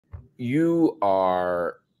you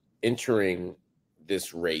are entering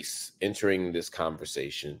this race, entering this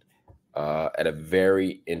conversation at a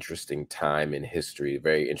very interesting time in history, a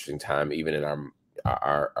very interesting time even in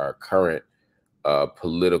our current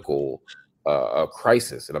political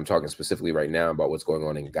crisis. And I'm talking specifically right now about what's going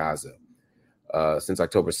on in Gaza. Since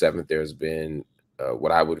October 7th, there's been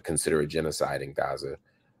what I would consider a genocide in Gaza.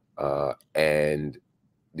 And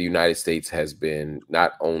the United States has been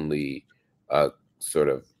not only sort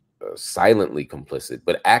of silently complicit,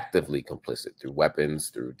 but actively complicit through weapons,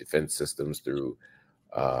 through defense systems, through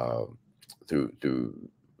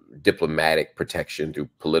diplomatic protection, through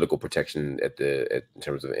political protection in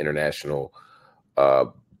terms of international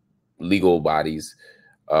legal bodies.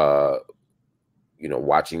 You know,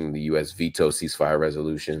 watching the U.S. veto ceasefire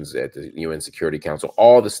resolutions at the UN Security Council,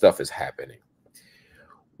 all the stuff is happening.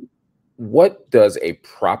 What does a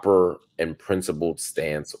proper and principled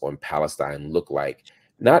stance on Palestine look like?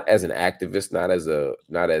 Not as an activist, not as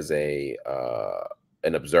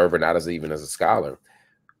an observer, not as even as a scholar,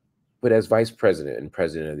 but as Vice President and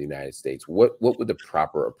President of the United States. What would the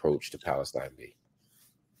proper approach to Palestine be?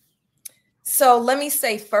 So let me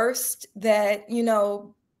say first that, you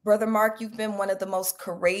know, Brother Marc, you've been one of the most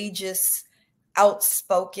courageous,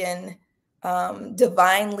 outspoken,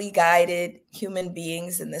 divinely guided human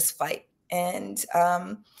beings in this fight. And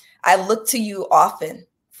I look to you often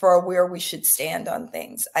for where we should stand on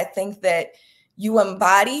things. I think that you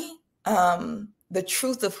embody the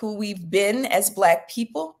truth of who we've been as Black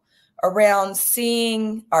people around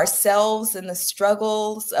seeing ourselves and the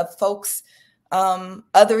struggles of folks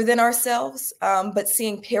other than ourselves, but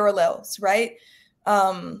seeing parallels, right?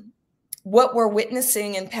 What we're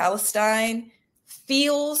witnessing in Palestine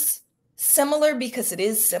feels similar because it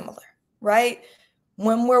is similar, right?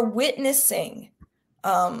 When we're witnessing,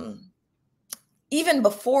 even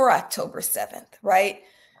before October 7th, right?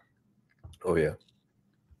 Oh, yeah.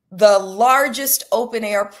 The largest open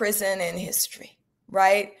air prison in history,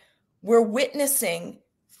 right? We're witnessing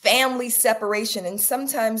family separation. And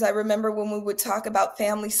sometimes I remember when we would talk about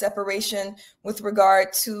family separation with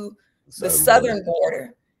regard to the southern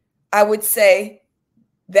border, I would say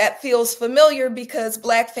that feels familiar because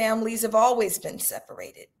Black families have always been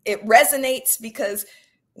separated. It resonates because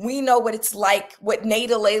we know what it's like, what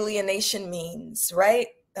natal alienation means, right?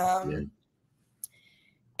 Yeah.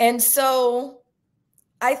 And so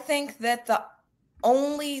I think that the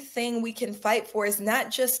only thing we can fight for is not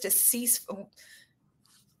just a cease.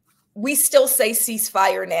 We still say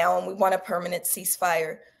ceasefire now, and we want a permanent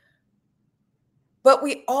ceasefire. But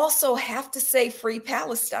we also have to say free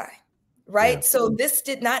Palestine, right? Yeah. So this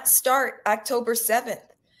did not start October 7th.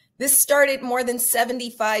 This started more than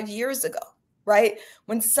 75 years ago, right?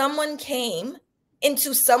 When someone came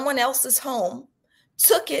into someone else's home,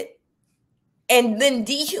 took it, and then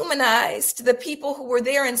dehumanized the people who were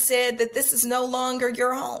there and said that this is no longer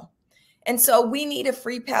your home. And so we need a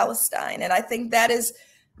free Palestine. And I think that is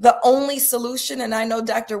the only solution. And I know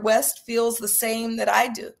Dr. West feels the same that I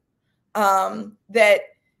do.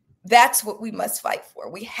 That's what we must fight for.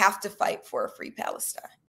 We have to fight for a free Palestine.